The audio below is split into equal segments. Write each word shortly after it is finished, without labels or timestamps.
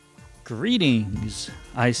Greetings.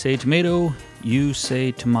 I say tomato, you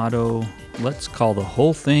say tomato. Let's call the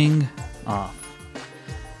whole thing off.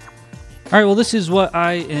 All right, well, this is what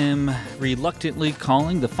I am reluctantly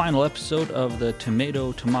calling the final episode of the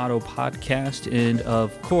Tomato podcast. And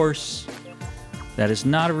of course, that is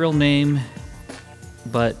not a real name,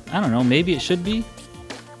 but I don't know, maybe it should be,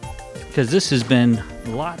 because this has been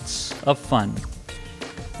lots of fun.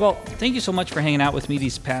 Well, thank you so much for hanging out with me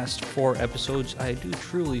these past 4 episodes. I do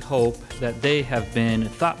truly hope that they have been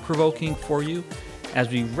thought-provoking for you as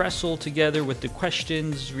we wrestle together with the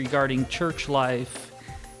questions regarding church life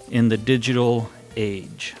in the digital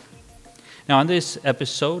age. Now, on this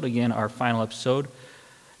episode, again, our final episode,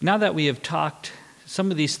 now that we have talked some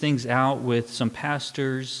of these things out with some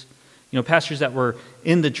pastors, pastors that were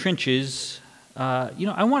in the trenches,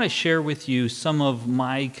 I want to share with you some of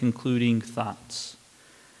my concluding thoughts.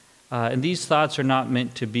 And these thoughts are not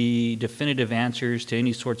meant to be definitive answers to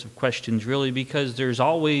any sorts of questions, really, because there's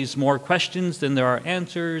always more questions than there are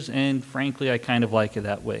answers, and frankly, I kind of like it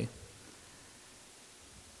that way.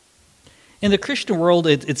 In the Christian world,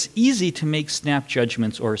 it's easy to make snap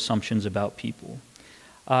judgments or assumptions about people.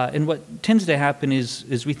 And what tends to happen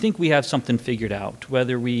is we think we have something figured out,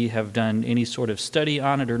 whether we have done any sort of study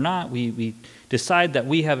on it or not. We decide that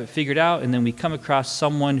we have it figured out, and then we come across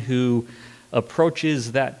someone who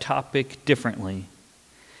approaches that topic differently.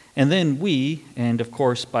 And then we, and of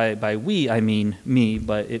course by we I mean me,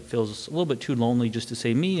 but it feels a little bit too lonely just to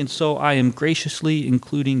say me, and so I am graciously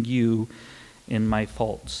including you in my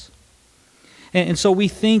faults. And so we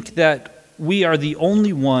think that we are the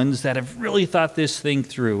only ones that have really thought this thing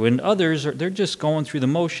through, and others, they're just going through the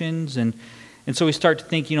motions, and so we start to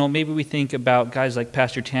think, maybe we think about guys like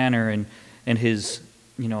Pastor Tanner and his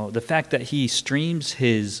the fact that he streams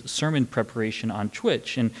his sermon preparation on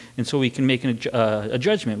Twitch, and so we can make a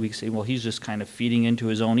judgment. We can say, well, he's just kind of feeding into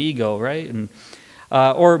his own ego, right? And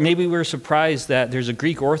or maybe we're surprised that there's a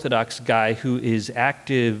Greek Orthodox guy who is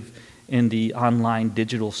active in the online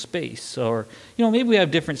digital space. Or, maybe we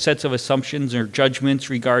have different sets of assumptions or judgments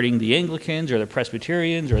regarding the Anglicans or the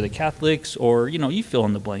Presbyterians or the Catholics, or, you fill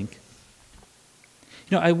in the blank.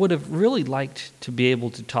 I would have really liked to be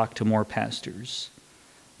able to talk to more pastors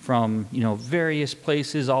from various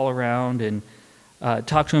places all around and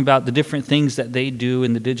talk to them about the different things that they do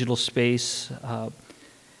in the digital space.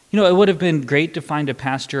 It would have been great to find a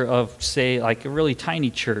pastor of, say, like a really tiny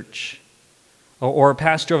church, or a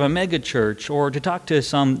pastor of a mega church, or to talk to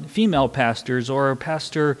some female pastors, or a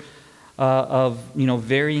pastor of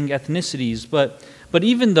varying ethnicities. But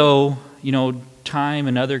even though time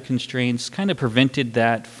and other constraints kind of prevented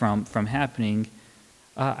that from happening,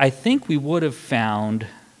 I think we would have found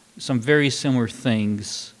some very similar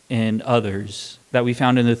things in others that we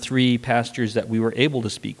found in the 3 pastors that we were able to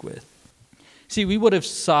speak with. See, we would have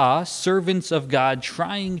saw servants of God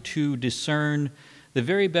trying to discern the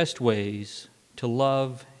very best ways to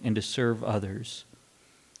love and to serve others,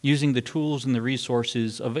 using the tools and the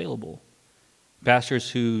resources available.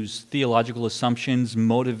 Pastors whose theological assumptions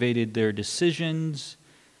motivated their decisions.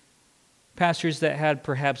 Pastors that had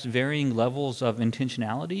perhaps varying levels of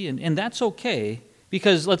intentionality, and that's okay.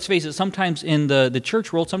 Because let's face it, sometimes in the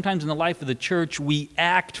church world, sometimes in the life of the church, we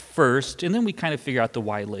act first, and then we kind of figure out the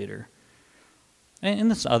why later. And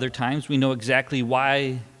this other times, we know exactly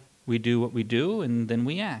why we do what we do, and then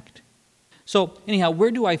we act. So anyhow,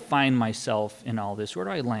 where do I find myself in all this? Where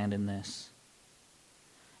do I land in this?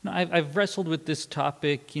 I've wrestled with this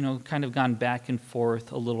topic, kind of gone back and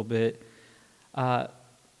forth a little bit,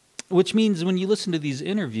 which means when you listen to these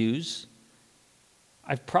interviews,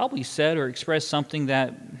 I've probably said or expressed something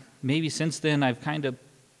that maybe since then I've kind of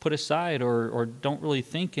put aside or don't really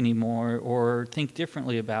think anymore or think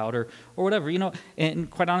differently about or whatever, And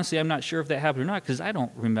quite honestly, I'm not sure if that happened or not because I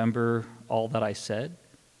don't remember all that I said.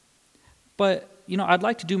 But, I'd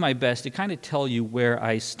like to do my best to kind of tell you where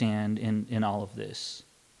I stand in all of this.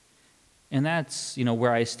 And that's,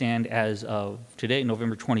 where I stand as of today,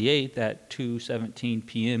 November 28th at 2:17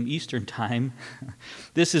 p.m. Eastern Time.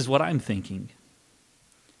 This is what I'm thinking.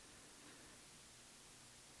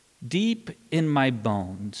 Deep in my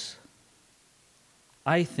bones,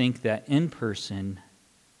 I think that in-person,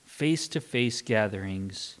 face-to-face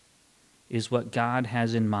gatherings is what God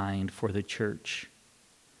has in mind for the church,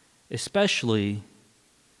 especially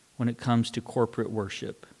when it comes to corporate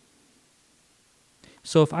worship.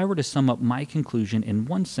 So if I were to sum up my conclusion in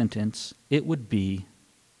one sentence, it would be,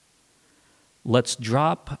 let's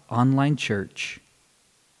drop online church,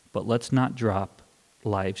 but let's not drop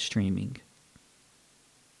live streaming.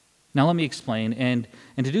 Now let me explain, and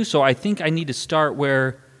to do so, I think I need to start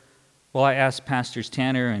where, I asked Pastors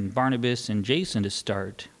Tanner and Barnabas and Jason to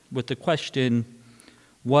start, with the question,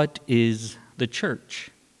 what is the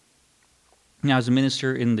church? Now, as a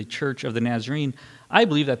minister in the Church of the Nazarene, I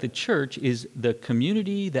believe that the church is the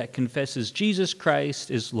community that confesses Jesus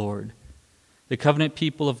Christ is Lord, the covenant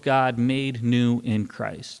people of God made new in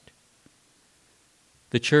Christ.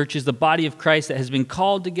 The church is the body of Christ that has been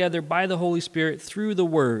called together by the Holy Spirit through the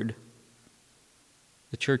Word.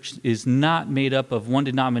 The church is not made up of one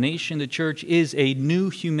denomination. The church is a new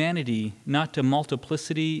humanity, not a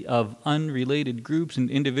multiplicity of unrelated groups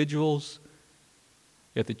and individuals.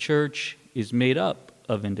 Yet the church is made up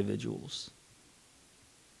of individuals.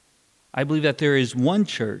 I believe that there is one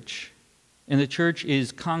church, and the church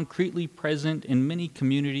is concretely present in many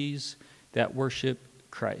communities that worship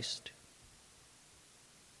Christ.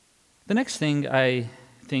 The next thing I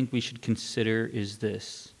think we should consider is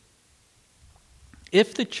this.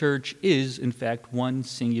 If the church is, in fact, one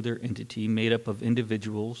singular entity made up of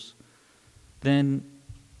individuals, then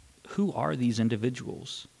who are these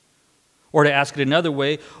individuals? Or to ask it another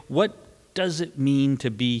way, what does it mean to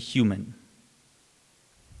be human?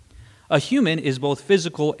 A human is both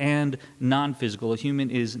physical and non-physical. A human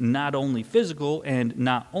is not only physical and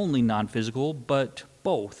not only non-physical, but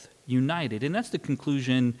both united. And that's the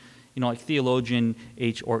conclusion, like theologian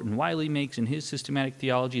H. Orton Wiley makes in his systematic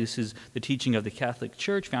theology. This is the teaching of the Catholic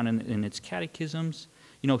Church found in its catechisms.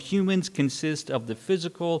 Humans consist of the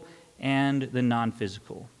physical and the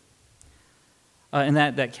non-physical. And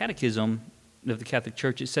that catechism of the Catholic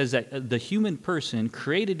Church, it says that the human person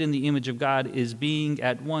created in the image of God is being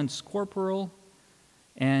at once corporal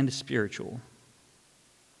and spiritual.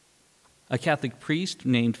 A Catholic priest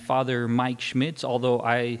named Father Mike Schmitz, although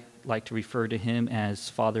I like to refer to him as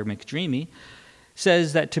Father McDreamy,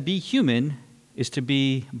 says that to be human is to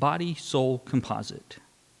be body-soul composite.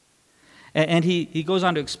 And he goes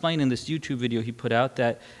on to explain in this YouTube video he put out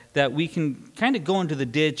that we can kind of go into the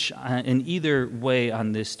ditch in either way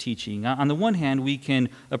on this teaching. On the one hand, we can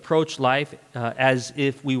approach life as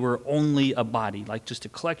if we were only a body, like just a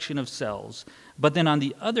collection of cells. But then on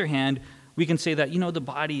the other hand, we can say that, the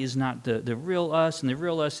body is not the real us, and the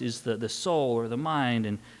real us is the soul or the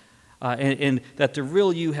mind, and that the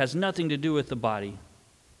real you has nothing to do with the body.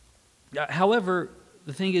 However,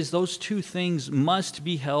 the thing is, those two things must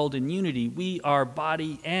be held in unity. We are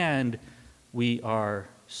body and we are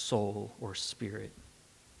soul or spirit.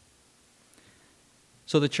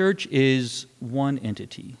 So the church is one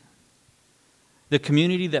entity. The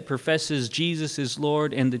community that professes Jesus is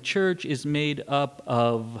Lord, and the church is made up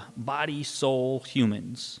of body, soul,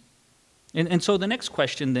 humans. And so the next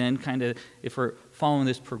question then, kind of, if we're following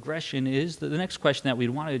this progression, is the next question that we'd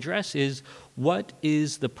want to address is, what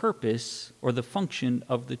is the purpose or the function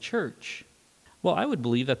of the church? Well, I would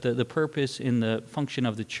believe that the purpose and the function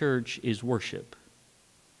of the church is worship.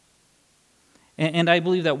 And I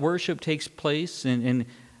believe that worship takes place and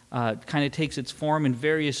kind of takes its form in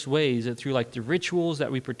various ways, through like the rituals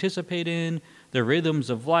that we participate in, the rhythms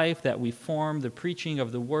of life that we form, the preaching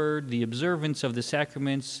of the word, the observance of the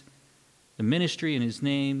sacraments, the ministry in his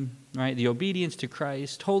name, right? The obedience to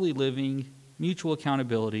Christ, holy living, mutual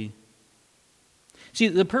accountability. See,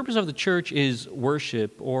 the purpose of the church is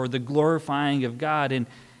worship or the glorifying of God. And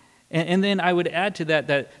then I would add to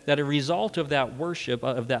that a result of that worship,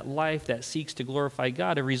 of that life that seeks to glorify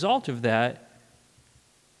God, a result of that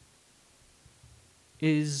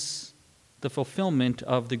is the fulfillment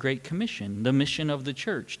of the Great Commission, the mission of the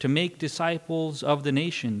church, to make disciples of the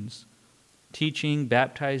nations, teaching,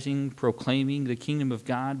 baptizing, proclaiming the kingdom of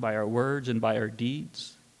God by our words and by our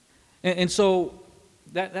deeds. And so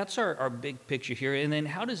that's our big picture here. And then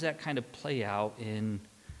how does that kind of play out in...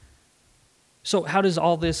 So how does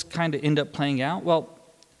all this kind of end up playing out? Well,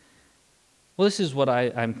 this is what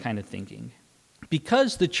I'm kind of thinking.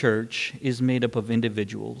 Because the church is made up of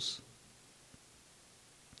individuals,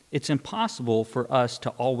 it's impossible for us to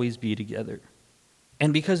always be together.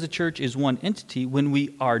 And because the church is one entity, when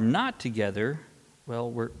we are not together,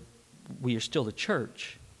 well, we are still the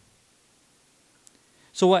church.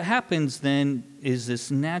 So what happens then is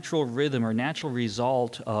this natural rhythm or natural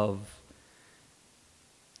result of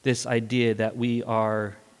this idea that we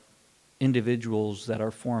are individuals that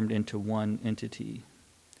are formed into one entity.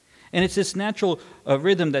 And it's this natural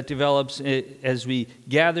rhythm that develops as we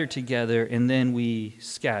gather together and then we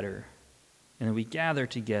scatter. And then we gather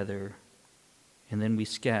together and then we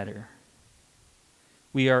scatter.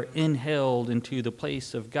 We are inhaled into the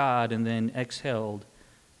place of God and then exhaled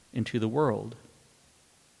into the world.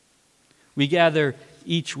 We gather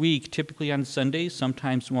each week, typically on Sundays,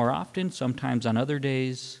 sometimes more often, sometimes on other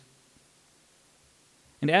days.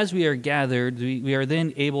 And as we are gathered, we are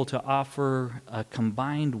then able to offer a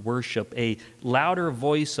combined worship, a louder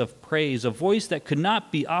voice of praise, a voice that could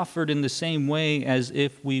not be offered in the same way as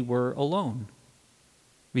if we were alone.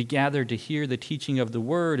 We gather to hear the teaching of the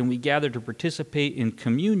Word, and we gather to participate in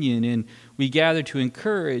communion, and we gather to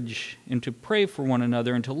encourage and to pray for one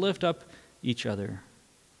another and to lift up each other.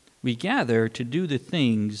 We gather to do the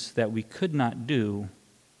things that we could not do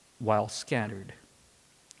while scattered.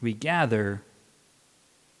 We gather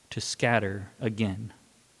to scatter again.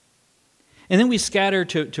 And then we scatter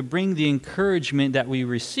to bring the encouragement that we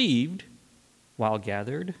received while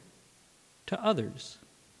gathered to others.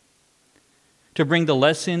 To bring the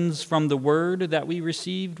lessons from the Word that we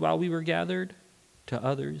received while we were gathered to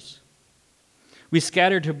others. We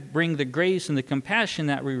scatter to bring the grace and the compassion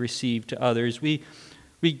that we received to others. We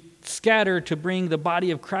scatter to bring the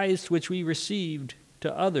body of Christ which we received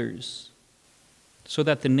to others, so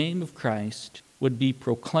that the name of Christ would be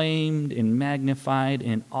proclaimed and magnified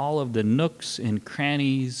in all of the nooks and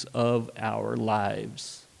crannies of our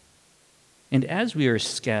lives. And as we are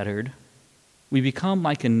scattered, we become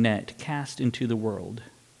like a net cast into the world.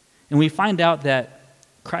 And we find out that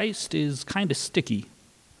Christ is kind of sticky.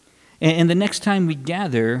 And the next time we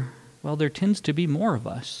gather, well, there tends to be more of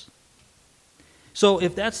us. So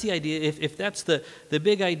if that's the idea, if that's the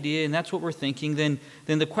big idea and that's what we're thinking, then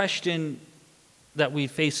the question that we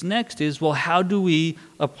face next is, well, how do we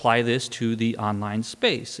apply this to the online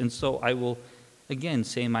space? And so I will again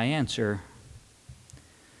say my answer.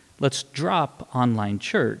 Let's drop online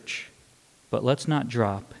church, but let's not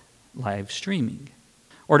drop live streaming.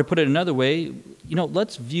 Or to put it another way,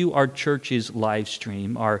 let's view our church's live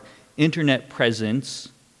stream, our internet presence,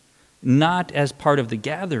 not as part of the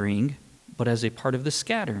gathering, but as a part of the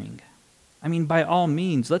scattering. I mean, by all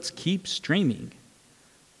means, let's keep streaming.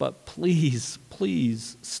 But please,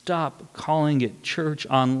 please stop calling it church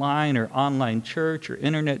online or online church or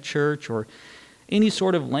internet church or any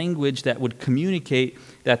sort of language that would communicate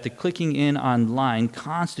that the clicking in online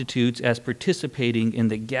constitutes as participating in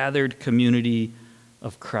the gathered community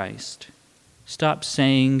of Christ. Stop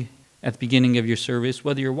saying at the beginning of your service,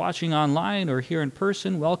 whether you're watching online or here in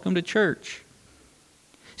person, welcome to church.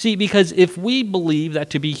 See, because if we believe that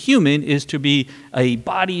to be human is to be a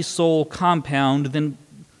body-soul compound, then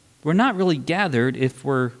we're not really gathered if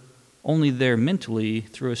we're only there mentally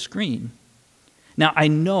through a screen. Now, I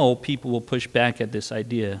know people will push back at this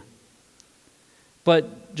idea,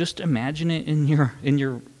 but just imagine it in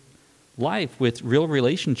your life with real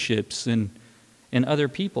relationships and other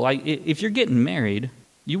people. If you're getting married,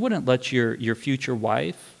 you wouldn't let your future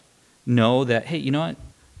wife know that, hey, you know what?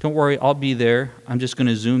 Don't worry, I'll be there. I'm just going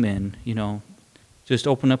to Zoom in, Just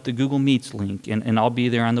open up the Google Meets link, and I'll be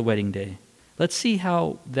there on the wedding day. Let's see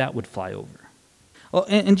how that would fly over. Well,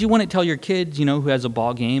 and you want to tell your kids, who has a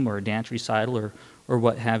ball game or a dance recital or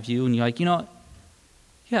what have you, and you're like,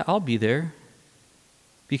 yeah, I'll be there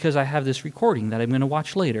because I have this recording that I'm going to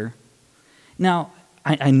watch later. Now,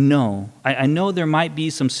 I know there might be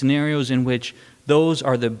some scenarios in which those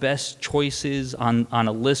are the best choices on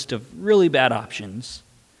a list of really bad options,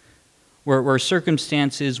 where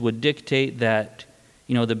circumstances would dictate that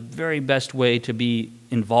the very best way to be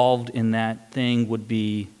involved in that thing would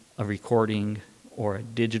be a recording or a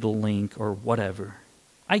digital link or whatever.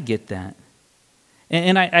 I get that.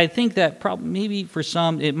 And I think that maybe for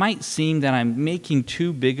some, it might seem that I'm making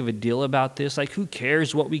too big of a deal about this. Like, who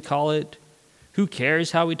cares what we call it? Who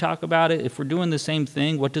cares how we talk about it? If we're doing the same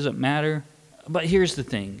thing, what does it matter? But here's the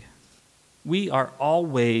thing. We are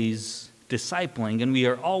always discipling, and we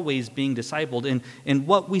are always being discipled. And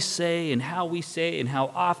what we say and how we say it and how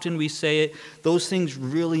often we say it, those things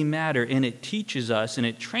really matter, and it teaches us and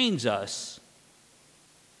it trains us.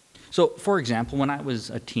 So, for example, when I was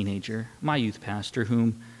a teenager, my youth pastor,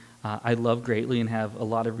 whom I love greatly and have a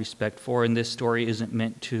lot of respect for, and this story isn't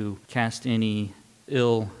meant to cast any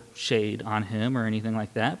ill shade on him or anything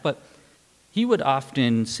like that, but he would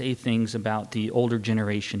often say things about the older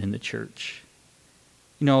generation in the church.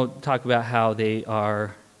 Talk about how they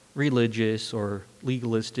are religious or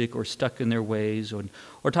legalistic or stuck in their ways,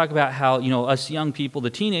 or talk about how, us young people, the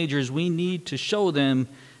teenagers, we need to show them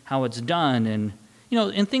how it's done,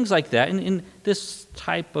 and things like that. And this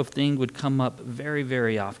type of thing would come up very,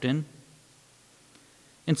 very often.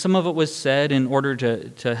 And some of it was said in order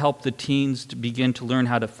to help the teens to begin to learn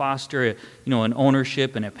how to foster an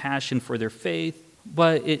ownership and a passion for their faith.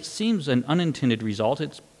 But it seems an unintended result,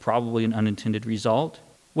 it's probably an unintended result,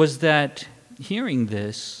 was that hearing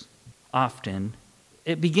this often,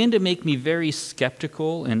 it began to make me very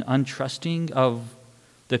skeptical and untrusting of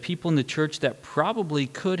the people in the church that probably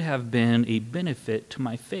could have been a benefit to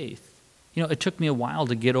my faith. It took me a while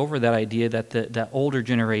to get over that idea that that older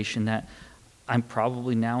generation that I'm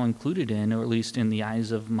probably now included in, or at least in the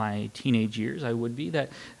eyes of my teenage years, I would be, that,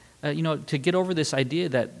 to get over this idea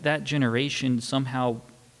that that generation somehow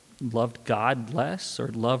loved God less or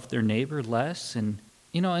loved their neighbor less. And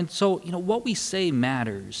so what we say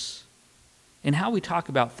matters. And how we talk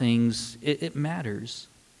about things, it matters.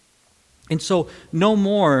 And so no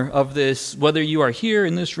more of this, whether you are here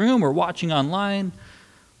in this room or watching online,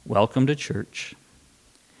 welcome to church.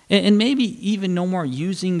 And maybe even no more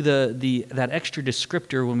using that extra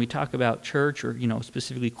descriptor when we talk about church, or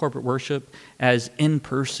specifically corporate worship, as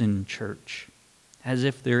in-person church, as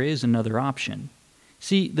if there is another option.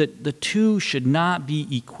 See, the two should not be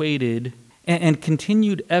equated, and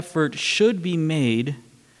continued effort should be made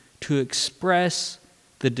to express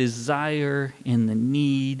the desire and the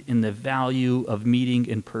need and the value of meeting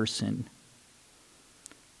in person.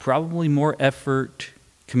 Probably more effort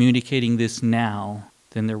communicating this now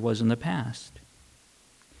than there was in the past.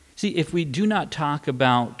 See, if we do not talk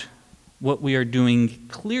about what we are doing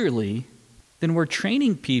clearly, then we're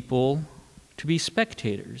training people to be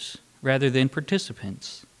spectators rather than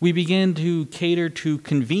participants. We begin to cater to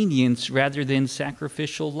convenience rather than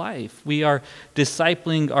sacrificial life. We are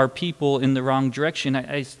discipling our people in the wrong direction.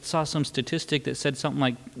 I saw some statistic that said something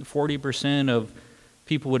like 40% of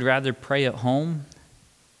people would rather pray at home.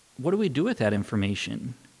 What do we do with that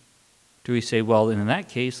information? Do we say, well, in that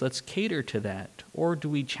case, let's cater to that? Or do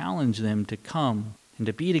we challenge them to come and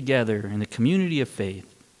to be together in the community of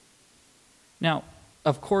faith? Now,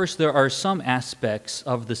 of course, there are some aspects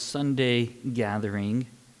of the Sunday gathering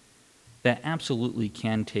that absolutely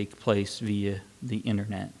can take place via the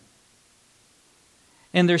internet.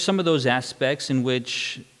 And there's some of those aspects in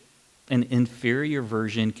which an inferior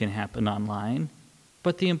version can happen online.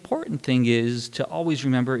 But the important thing is to always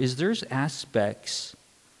remember is there's aspects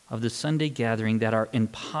of the Sunday gathering that are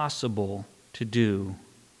impossible to do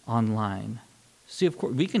online. See, of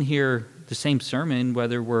course, we can hear the same sermon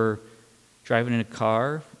whether we're driving in a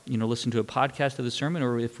car, listen to a podcast of the sermon,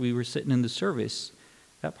 or if we were sitting in the service.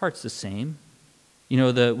 That part's the same.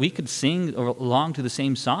 We could sing along to the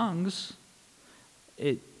same songs.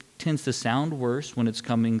 It tends to sound worse when it's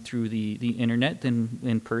coming through the internet than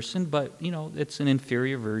in person, but, it's an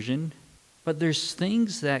inferior version. But there's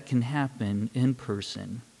things that can happen in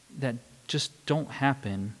person that just don't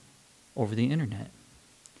happen over the internet.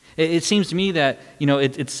 It seems to me that,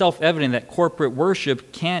 it's self-evident that corporate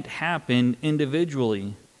worship can't happen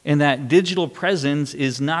individually, and that digital presence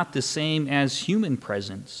is not the same as human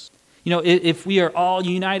presence. If we are all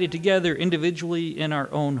united together individually in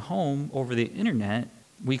our own home over the internet,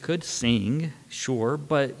 we could sing, sure,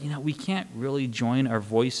 but, we can't really join our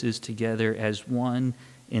voices together as one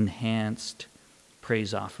enhanced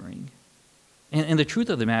praise offering. And the truth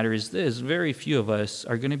of the matter is this: very few of us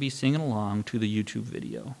are going to be singing along to the YouTube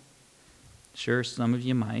video. Sure, some of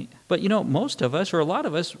you might. But most of us, or a lot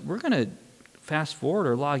of us, we're going to fast forward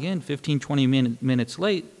or log in 15, 20 minutes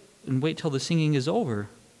late and wait till the singing is over.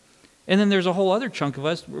 And then there's a whole other chunk of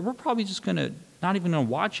us, we're probably just going to, not even going to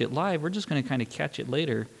watch it live, we're just going to kind of catch it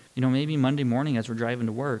later, maybe Monday morning as we're driving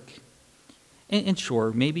to work. And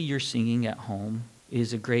sure, maybe your singing at home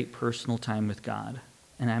is a great personal time with God.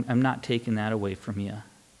 And I'm not taking that away from you.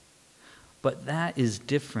 But that is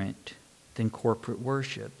different than corporate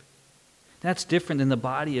worship. That's different than the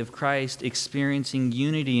body of Christ experiencing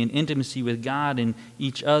unity and intimacy with God and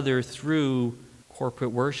each other through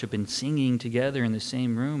corporate worship and singing together in the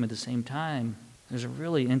same room at the same time. There's a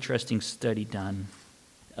really interesting study done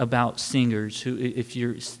about singers who, if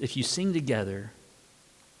you sing together,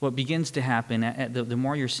 what begins to happen, the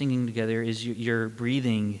more you're singing together, is your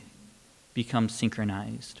breathing becomes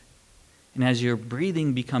synchronized. And as your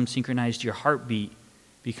breathing becomes synchronized, your heartbeat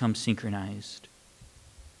becomes synchronized.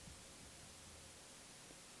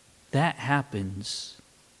 That happens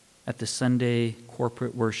at the Sunday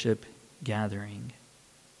corporate worship gathering.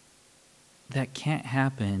 That can't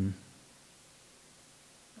happen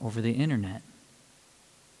over the internet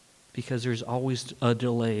because there's always a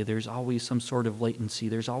delay. There's always some sort of latency.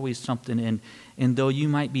 There's always something. And though you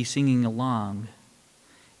might be singing along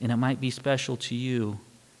and it might be special to you,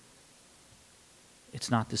 it's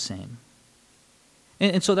not the same.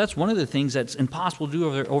 And so that's one of the things that's impossible to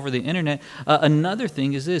do over the internet. Another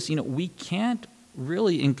thing is this, we can't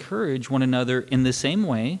really encourage one another in the same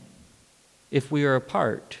way if we are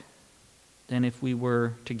apart than if we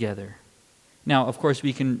were together. Now, of course,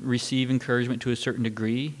 we can receive encouragement to a certain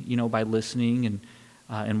degree, by listening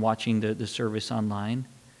and watching the service online.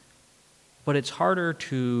 But it's harder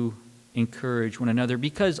to encourage one another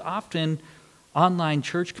because often Online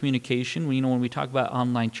church communication, when we talk about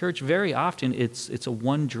online church, very often it's a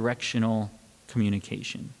one-directional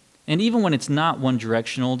communication. And even when it's not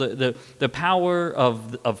one-directional, the power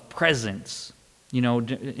of presence,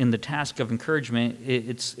 in the task of encouragement,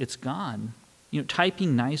 it's gone.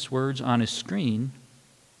 Typing nice words on a screen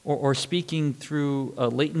or speaking through a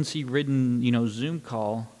latency-ridden, Zoom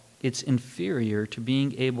call, it's inferior to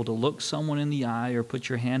being able to look someone in the eye or put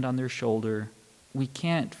your hand on their shoulder. We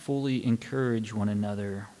can't fully encourage one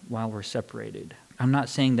another while we're separated. I'm not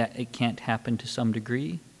saying that it can't happen to some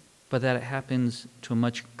degree, but that it happens to a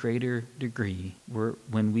much greater degree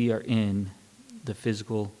when we are in the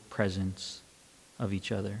physical presence of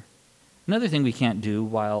each other. Another thing we can't do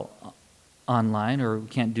while online, or we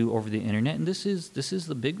can't do over the internet, and this is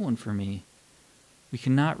the big one for me. We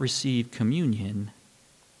cannot receive communion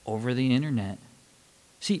over the internet.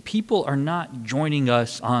 See, people are not joining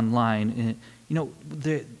us online.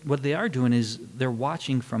 What they are doing is they're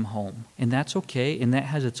watching from home, and that's okay, and that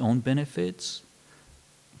has its own benefits,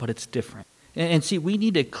 but it's different. And see, we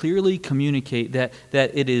need to clearly communicate that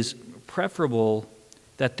it is preferable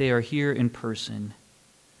that they are here in person,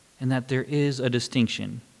 and that there is a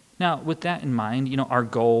distinction. Now, with that in mind, our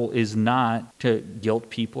goal is not to guilt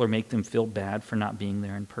people or make them feel bad for not being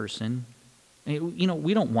there in person. We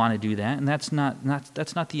don't want to do that, and that's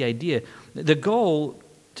not the idea. The goal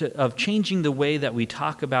of changing the way that we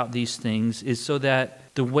talk about these things is so that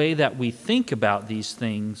the way that we think about these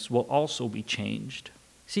things will also be changed.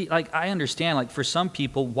 See, I understand, for some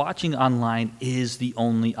people, watching online is the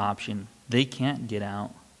only option. They can't get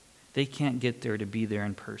out. They can't get there to be there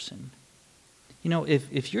in person.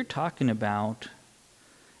 If you're talking about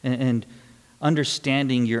and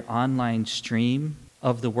understanding your online stream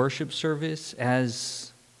of the worship service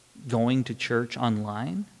as going to church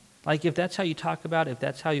online, if that's how you talk about it, if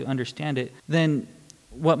that's how you understand it, then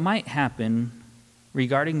what might happen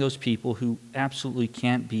regarding those people who absolutely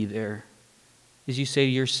can't be there is you say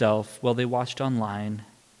to yourself, well, they watched online,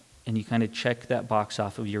 and you kind of check that box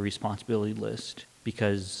off of your responsibility list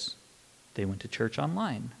because they went to church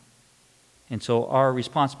online. And so our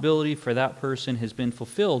responsibility for that person has been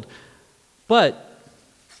fulfilled. But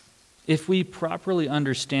if we properly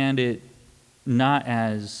understand it not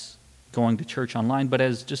as going to church online, but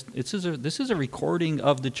as just this is a recording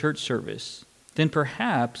of the church service, then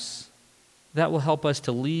perhaps that will help us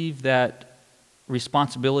to leave that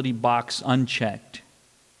responsibility box unchecked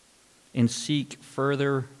and seek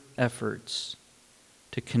further efforts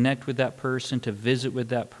to connect with that person, to visit with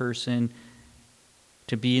that person,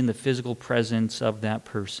 to be in the physical presence of that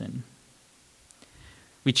person.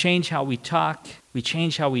 We change how we talk, we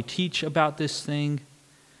change how we teach about this thing,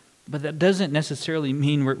 but that doesn't necessarily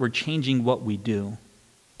mean we're changing what we do.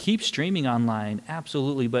 Keep streaming online,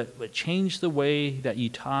 absolutely, but change the way that you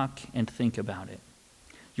talk and think about it.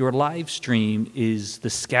 Your live stream is the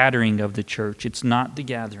scattering of the church. It's not the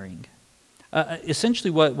gathering.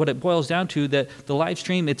 Essentially what it boils down to, that the live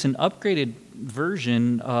stream, it's an upgraded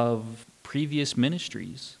version of previous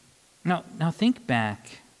ministries. Now think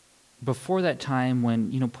back before that time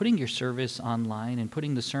when, putting your service online and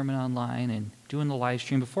putting the sermon online and doing the live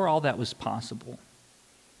stream, before all that was possible.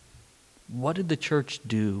 What did the church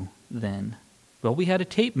do then? Well, we had a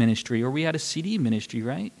tape ministry or we had a CD ministry,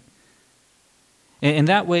 right? And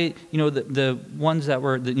that way, the ones that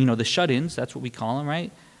were, the shut-ins, that's what we call them,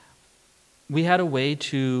 right? We had a way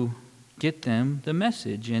to get them the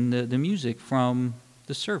message and the music from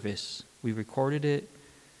the service. We recorded it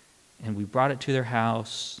and we brought it to their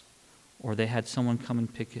house, or they had someone come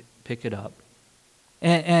and pick it up.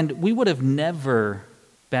 And we would have never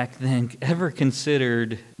back then ever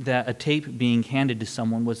considered that a tape being handed to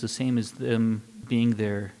someone was the same as them being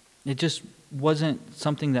there. It just wasn't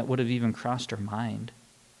something that would have even crossed our mind.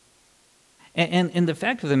 And the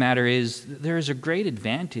fact of the matter is, there is a great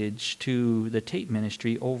advantage to the tape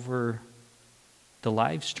ministry over the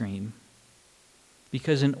live stream.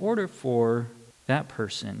 Because in order for that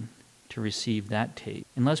person to receive that tape,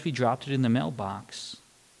 unless we dropped it in the mailbox,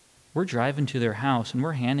 we're driving to their house and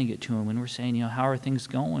we're handing it to them and we're saying, how are things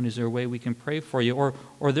going? Is there a way we can pray for you?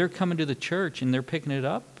 Or they're coming to the church and they're picking it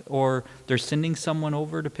up, or they're sending someone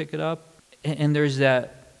over to pick it up. And there's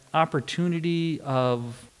that opportunity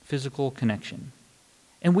of physical connection.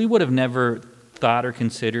 And we would have never thought or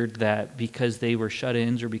considered that because they were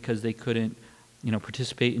shut-ins or because they couldn't,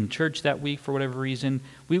 participate in church that week for whatever reason,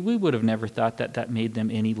 we would have never thought that made them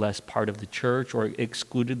any less part of the church or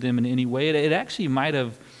excluded them in any way. It actually might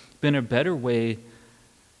have been a better way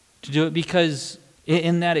to do it, because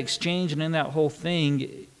in that exchange and in that whole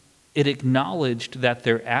thing, it acknowledged that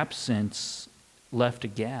their absence left a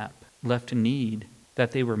gap, left a need,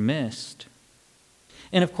 that they were missed.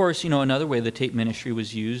 And of course, another way the tape ministry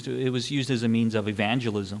was used, it was used as a means of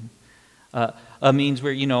evangelism. A means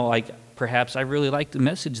where, like perhaps I really liked the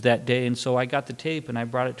message that day, and so I got the tape and I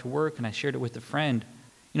brought it to work and I shared it with a friend,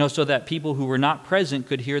 so that people who were not present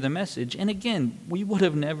could hear the message. And again, we would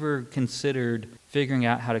have never considered figuring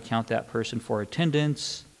out how to count that person for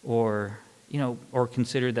attendance or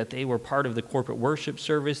considered that they were part of the corporate worship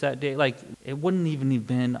service that day. Like, it wouldn't even have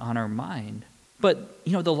been on our mind. But,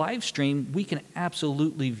 the live stream, we can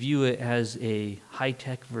absolutely view it as a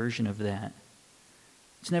high-tech version of that.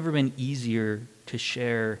 It's never been easier to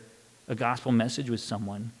share a gospel message with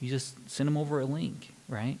someone. You just send them over a link,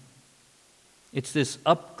 right? It's this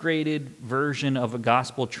upgraded version of a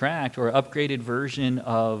gospel tract or upgraded version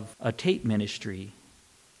of a tape ministry.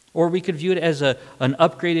 Or we could view it as an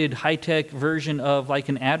upgraded high-tech version of like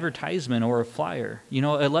an advertisement or a flyer. It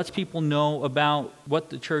lets people know about what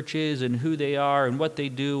the church is and who they are and what they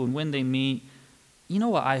do and when they meet. You know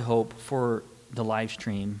what I hope for the live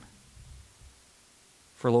stream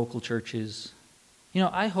for local churches?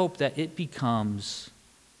 I hope that it becomes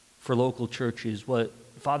for local churches what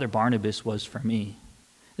Father Barnabas was for me.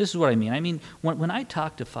 This is what I mean. When I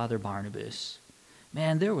talked to Father Barnabas,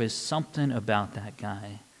 man, there was something about that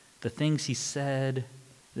guy. The things he said,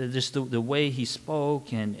 just the way he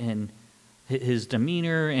spoke and his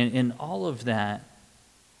demeanor and all of that.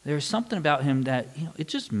 There's something about him that, it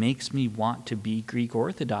just makes me want to be Greek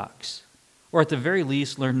Orthodox. Or at the very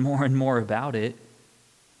least, learn more and more about it.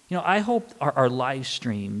 I hope our live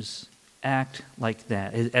streams act like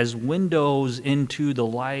that, as windows into the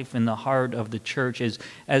life and the heart of the church,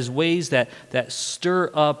 as ways that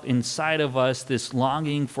stir up inside of us this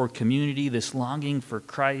longing for community, this longing for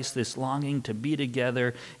Christ, this longing to be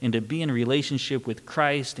together and to be in relationship with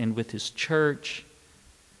Christ and with His church.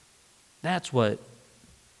 That's what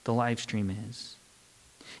the live stream is.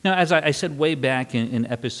 Now, as I said way back in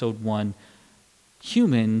episode 1,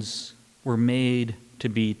 humans were made to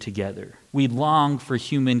be together. We long for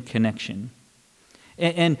human connection.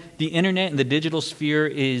 And the internet and the digital sphere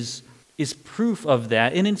is proof of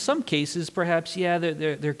that. And in some cases, perhaps,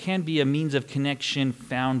 there can be a means of connection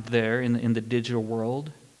found there in the digital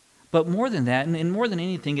world. But more than that, and more than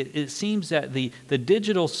anything, it seems that the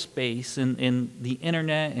digital space and the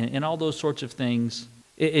internet and all those sorts of things,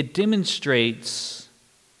 it demonstrates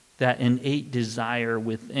that innate desire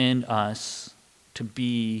within us to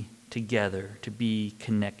be together, to be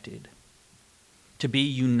connected, to be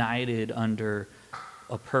united under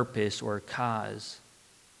a purpose or a cause.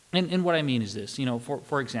 And what I mean is this,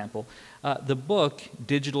 for example, the book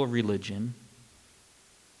Digital Religion,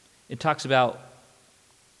 it talks about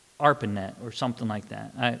ARPANET or something like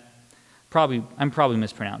that. I'm probably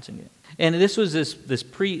mispronouncing it. And this was this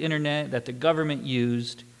pre-internet that the government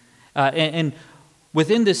used, and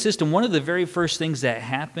within this system, one of the very first things that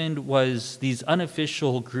happened was these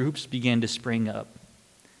unofficial groups began to spring up,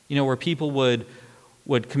 where people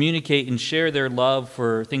would communicate and share their love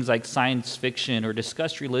for things like science fiction or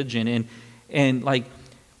discuss religion. And like,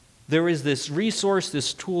 there was this resource,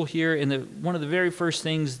 this tool here, and one of the very first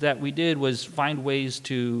things that we did was find ways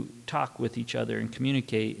to talk with each other and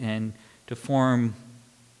communicate and to form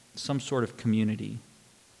some sort of community.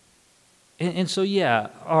 And so,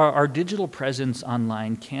 our digital presence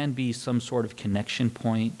online can be some sort of connection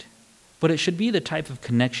point, but it should be the type of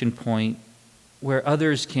connection point where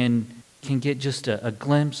others can get just a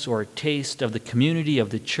glimpse or a taste of the community of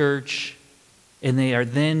the church, and they are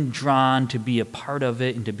then drawn to be a part of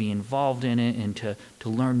it and to be involved in it and to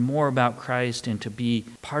learn more about Christ and to be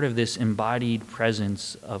part of this embodied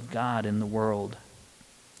presence of God in the world.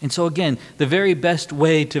 And so again, the very best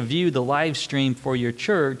way to view the live stream for your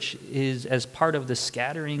church is as part of the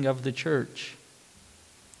scattering of the church.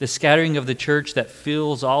 The scattering of the church that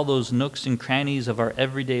fills all those nooks and crannies of our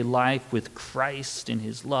everyday life with Christ and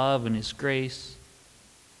His love and His grace.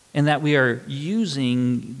 And that we are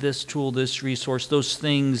using this tool, this resource, those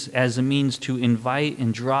things as a means to invite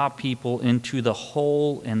and draw people into the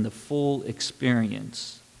whole and the full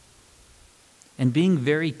experience. And being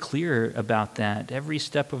very clear about that every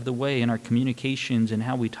step of the way in our communications and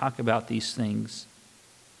how we talk about these things.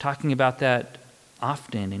 Talking about that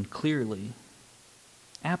often and clearly.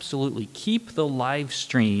 Absolutely. Keep the live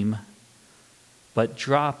stream, but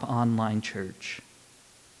drop online church.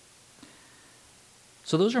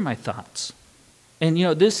 So those are my thoughts. And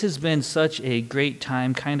this has been such a great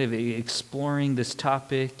time kind of exploring this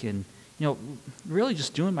topic and, really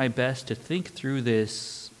just doing my best to think through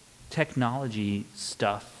this technology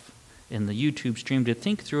stuff in the YouTube stream, to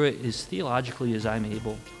think through it as theologically as I'm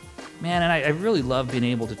able. Man, and I really love being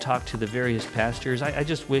able to talk to the various pastors. I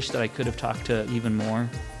just wish that I could have talked to even more.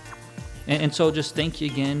 And so just thank you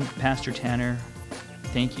again, Pastor Tanner.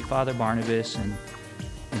 Thank you, Father Barnabas and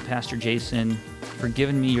Pastor Jason, for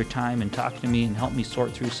giving me your time and talking to me and helping me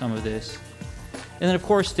sort through some of this. And then, of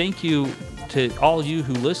course, thank you to all you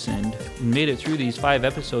who listened and made it through these 5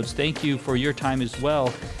 episodes. Thank you for your time as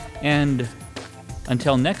well. And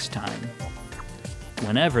until next time,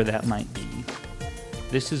 whenever that might be,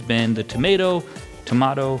 this has been the Tomato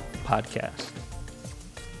Podcast.